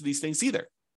do most of these things either.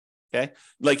 Okay.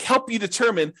 Like help you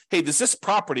determine, hey, does this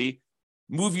property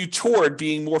move you toward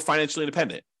being more financially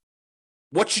independent?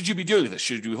 What should you be doing with this?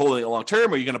 Should you be holding it long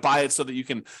term? Or are you going to buy it so that you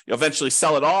can eventually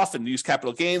sell it off and use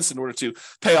capital gains in order to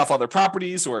pay off other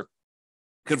properties, or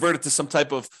convert it to some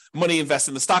type of money invest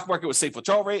in the stock market with safe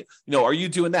withdrawal rate? Are you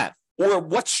doing that? Or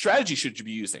what strategy should you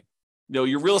be using?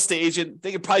 Your real estate agent,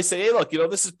 they could probably say, hey, look,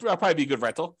 this is probably be a good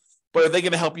rental. But are they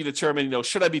going to help you determine,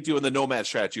 should I be doing the nomad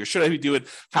strategy, or should I be doing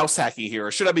house hacking here,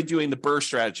 or should I be doing the BRRRR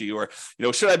strategy, or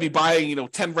should I be buying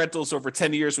 10 rentals over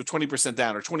 10 years with 20%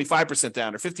 down, or 25%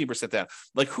 down, or 15% down?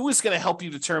 Like, who is going to help you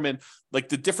determine like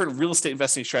the different real estate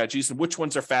investing strategies and which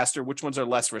ones are faster, which ones are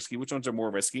less risky, which ones are more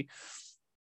risky?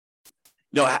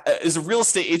 Is a real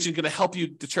estate agent going to help you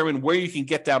determine where you can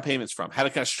get down payments from, how to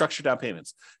kind of structure down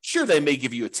payments? Sure, they may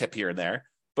give you a tip here and there,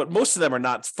 but most of them are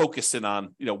not focused in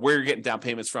on, where you're getting down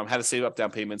payments from, how to save up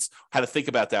down payments, how to think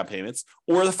about down payments,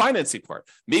 or the financing part.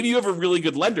 Maybe you have a really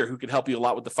good lender who can help you a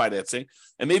lot with the financing,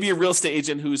 and maybe a real estate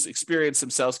agent who's experienced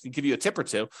themselves can give you a tip or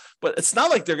two, but it's not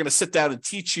like they're going to sit down and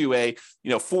teach you a,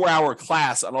 4-hour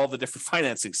class on all the different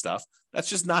financing stuff. That's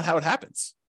just not how it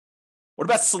happens. What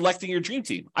about selecting your dream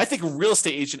team? I think a real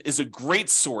estate agent is a great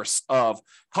source of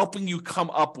helping you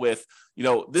come up with,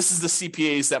 this is the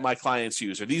CPAs that my clients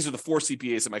use, or these are the 4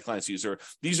 CPAs that my clients use, or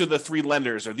these are the 3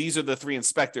 lenders, or these are the 3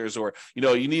 inspectors, or,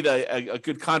 you need a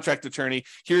good contract attorney.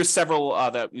 Here's several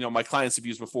that, my clients have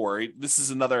used before. This is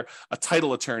a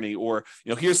title attorney, or,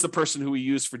 here's the person who we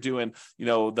use for doing,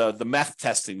 the meth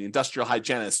testing, the industrial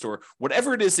hygienist, or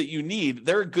whatever it is that you need.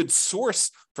 They're a good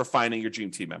source for finding your dream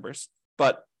team members.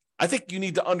 But I think you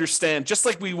need to understand, just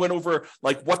like we went over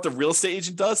like what the real estate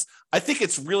agent does, I think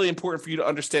it's really important for you to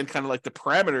understand kind of like the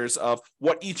parameters of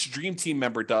what each dream team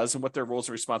member does and what their roles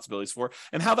and responsibilities for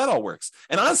and how that all works.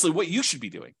 And honestly, what you should be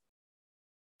doing,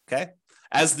 okay,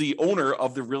 as the owner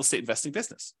of the real estate investing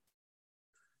business.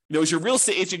 Is your real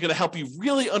estate agent going to help you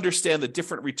really understand the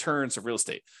different returns of real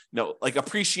estate? Like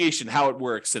appreciation, how it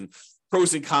works, and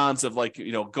pros and cons of like,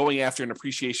 going after an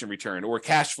appreciation return, or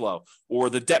cash flow, or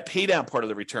the debt pay down part of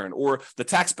the return, or the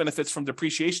tax benefits from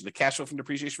depreciation, the cash flow from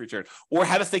depreciation return, or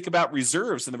how to think about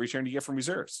reserves and the return you get from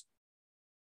reserves.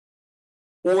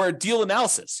 Or deal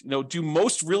analysis. Do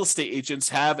most real estate agents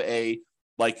have a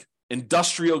like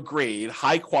industrial grade,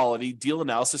 high quality deal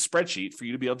analysis spreadsheet for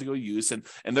you to be able to go use? And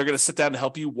they're going to sit down and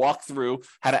help you walk through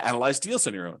how to analyze deals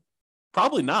on your own?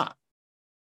 Probably not.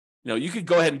 You could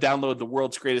go ahead and download the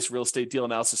world's greatest real estate deal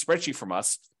analysis spreadsheet from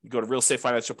us. You go to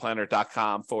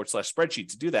realestatefinancialplanner.com/spreadsheet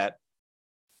to do that.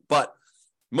 But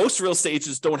most real estate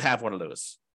agents don't have one of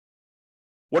those.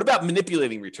 What about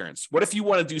manipulating returns? What if you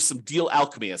want to do some deal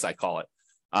alchemy, as I call it?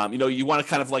 You want to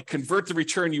kind of like convert the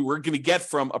return you were going to get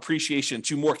from appreciation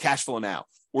to more cash flow now,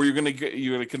 or you're going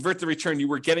to convert the return you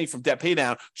were getting from debt pay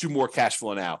down to more cash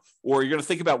flow now, or you're going to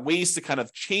think about ways to kind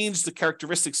of change the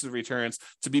characteristics of the returns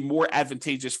to be more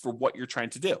advantageous for what you're trying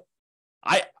to do.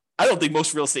 I don't think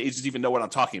most real estate agents even know what I'm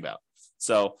talking about.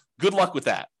 So good luck with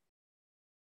that.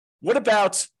 What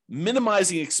about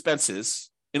minimizing expenses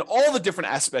in all the different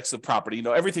aspects of property?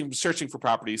 Everything from searching for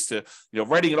properties to,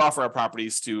 writing an offer on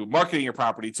properties, to marketing your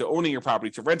property, to owning your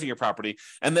property, to renting your property,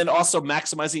 and then also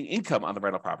maximizing income on the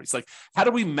rental properties. Like, how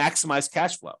do we maximize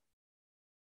cash flow?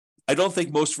 I don't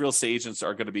think most real estate agents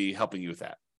are going to be helping you with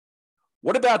that.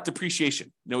 What about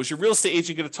depreciation? Is your real estate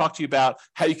agent going to talk to you about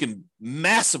how you can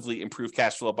massively improve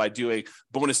cash flow by doing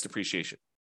bonus depreciation?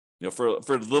 For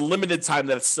the limited time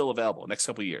that it's still available, next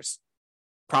couple of years?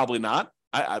 Probably not.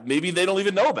 Maybe they don't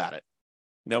even know about it.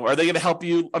 Are they going to help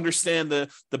you understand the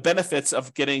benefits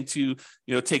of getting to,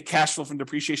 take cash flow from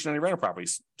depreciation on your rental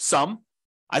properties? Some.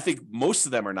 I think most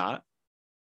of them are not.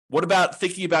 What about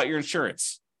thinking about your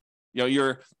insurance?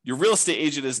 Your real estate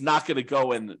agent is not going to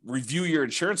go and review your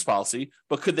insurance policy,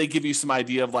 but could they give you some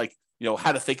idea of like,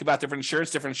 how to think about different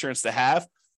insurance to have,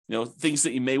 things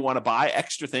that you may want to buy,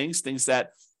 extra things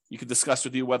that you could discuss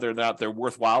with you whether or not they're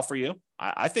worthwhile for you.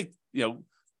 I think,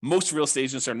 most real estate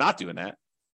agents are not doing that.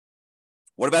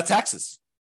 What about taxes?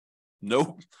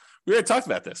 No, we already talked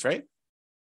about this, right?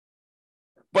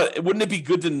 But wouldn't it be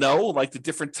good to know like the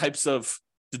different types of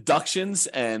deductions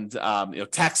and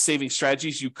tax saving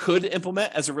strategies you could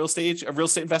implement as a real estate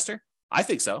investor? I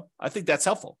think so. I think that's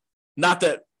helpful. Not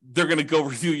that they're going to go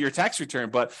review your tax return,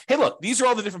 but hey, look, these are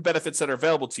all the different benefits that are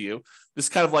available to you. This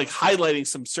kind of like highlighting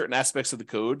some certain aspects of the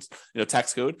code,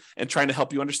 tax code, and trying to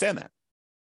help you understand that.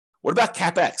 What about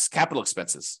CapEx, capital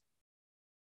expenses?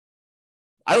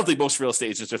 I don't think most real estate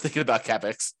agents are thinking about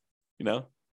CapEx,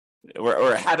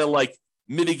 or how to like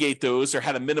mitigate those, or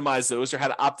how to minimize those, or how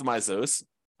to optimize those.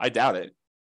 I doubt it.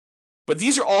 But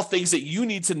these are all things that you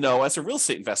need to know as a real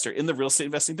estate investor in the real estate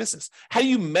investing business. How do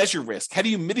you measure risk? How do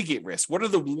you mitigate risk? What are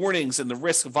the warnings and the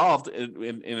risks involved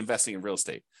in investing in real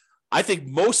estate? I think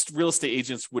most real estate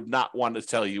agents would not want to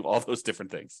tell you all those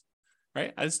different things,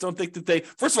 right? I just don't think that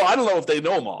first of all, I don't know if they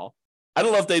know them all. I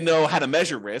don't know if they know how to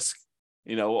measure risk.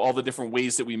 All the different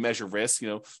ways that we measure risk,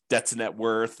 debt to net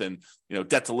worth and,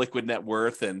 debt to liquid net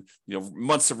worth and,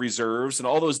 months of reserves and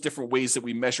all those different ways that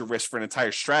we measure risk for an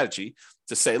entire strategy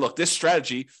to say, look, this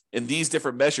strategy in these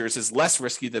different measures is less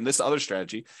risky than this other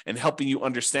strategy, and helping you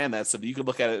understand that so that you can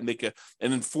look at it and make an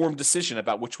informed decision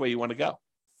about which way you want to go.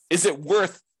 Is it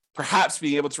worth perhaps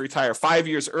being able to retire 5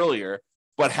 years earlier,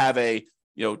 but have a,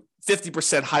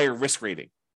 50% higher risk rating?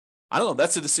 I don't know.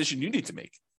 That's a decision you need to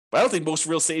make. But I don't think most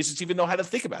real estate agents even know how to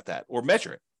think about that or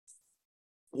measure it.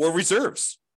 Or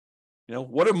reserves.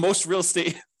 What do most real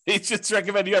estate agents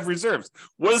recommend you have reserves?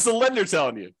 What is the lender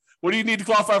telling you? What do you need to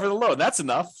qualify for the loan? That's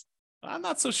enough. I'm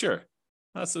not so sure.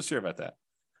 Not so sure about that.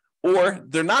 Or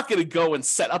they're not going to go and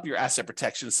set up your asset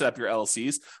protection, set up your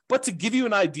LLCs, but to give you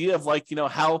an idea of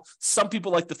how some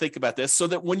people like to think about this, so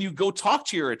that when you go talk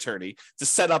to your attorney to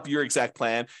set up your exact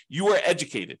plan, you are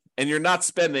educated and you're not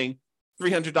spending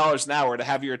 $300 an hour to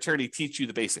have your attorney teach you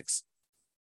the basics.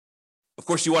 Of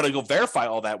course, you want to go verify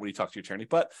all that when you talk to your attorney,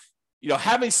 but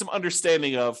having some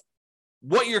understanding of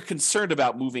what you're concerned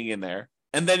about moving in there,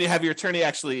 and then you have your attorney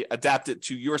actually adapt it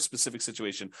to your specific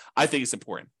situation, I think is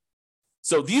important.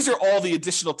 So these are all the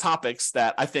additional topics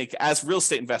that I think as real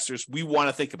estate investors, we want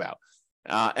to think about.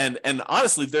 And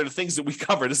honestly, they're the things that we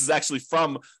cover. This is actually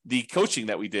from the coaching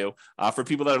that we do for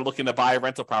people that are looking to buy a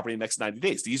rental property in the next 90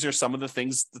 days. These are some of the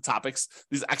things, the topics.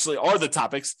 These actually are the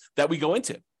topics that we go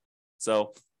into.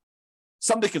 So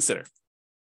something to consider.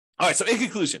 All right. So in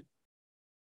conclusion,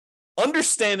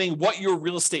 understanding what your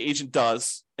real estate agent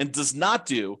does and does not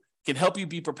do can help you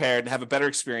be prepared and have a better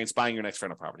experience buying your next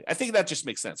rental property. I think that just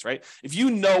makes sense, right? If you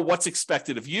know what's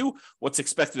expected of you, what's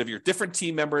expected of your different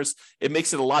team members, it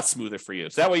makes it a lot smoother for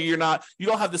you. So that way you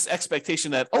don't have this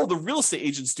expectation that, the real estate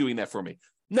agent's doing that for me.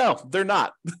 No, they're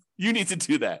not. You need to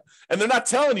do that. And they're not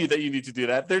telling you that you need to do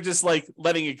that. They're just like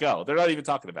letting it go. They're not even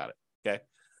talking about it, okay?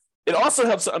 It also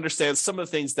helps to understand some of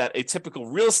the things that a typical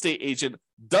real estate agent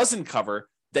doesn't cover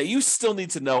that you still need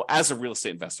to know as a real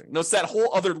estate investor. It's that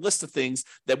whole other list of things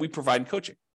that we provide in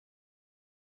coaching.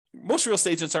 Most real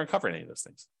estate agents aren't covering any of those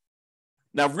things.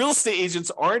 Now, real estate agents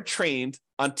aren't trained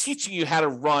on teaching you how to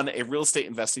run a real estate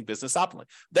investing business optimally.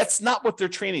 That's not what their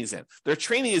training is in. Their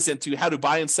training is into how to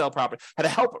buy and sell property, how to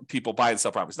help people buy and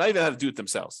sell properties, not even how to do it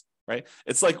themselves, right?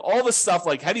 It's like all the stuff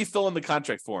like, how do you fill in the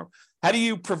contract form? How do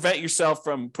you prevent yourself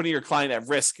from putting your client at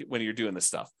risk when you're doing this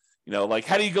stuff? Like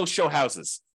how do you go show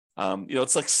houses?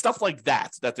 It's like stuff like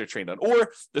that they're trained on.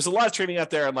 Or there's a lot of training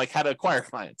out there on like how to acquire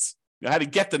clients, how to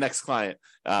get the next client.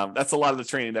 That's a lot of the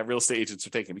training that real estate agents are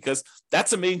taking because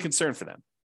that's a main concern for them.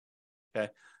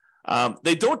 Okay.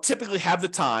 They don't typically have the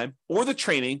time or the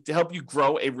training to help you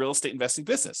grow a real estate investing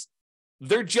business.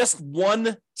 They're just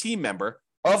one team member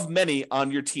of many on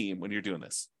your team when you're doing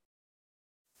this.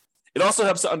 It also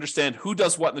helps to understand who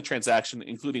does what in the transaction,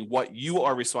 including what you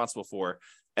are responsible for.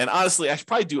 And honestly, I should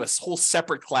probably do a whole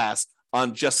separate class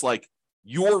on just like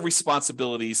your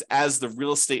responsibilities as the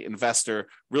real estate investor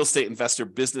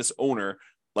business owner,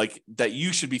 like that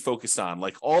you should be focused on,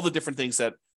 like all the different things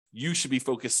that you should be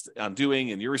focused on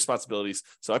doing and your responsibilities.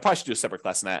 So I probably should do a separate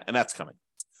class on that, and that's coming.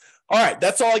 All right,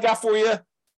 that's all I got for you.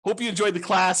 Hope you enjoyed the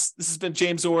class. This has been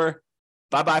James Orr.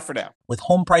 Bye-bye for now. With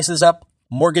home prices up,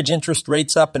 mortgage interest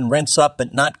rates up, and rents up,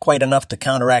 but not quite enough to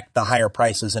counteract the higher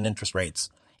prices and interest rates,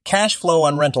 cash flow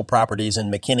on rental properties in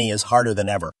McKinney is harder than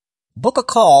ever. Book a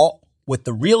call with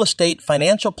the Real Estate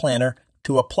Financial Planner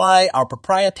to apply our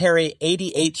proprietary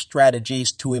 88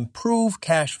 strategies to improve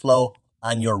cash flow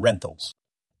on your rentals.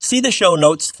 See the show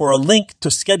notes for a link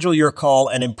to schedule your call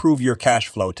and improve your cash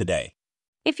flow today.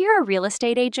 If you're a real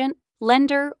estate agent,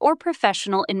 lender, or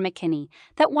professional in McKinney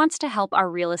that wants to help our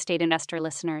real estate investor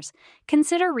listeners,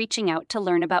 consider reaching out to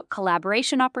learn about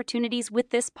collaboration opportunities with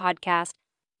this podcast.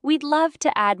 We'd love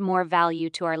to add more value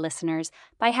to our listeners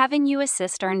by having you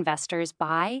assist our investors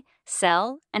buy,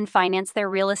 sell, and finance their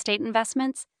real estate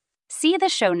investments. See the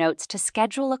show notes to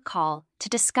schedule a call to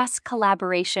discuss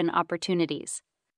collaboration opportunities.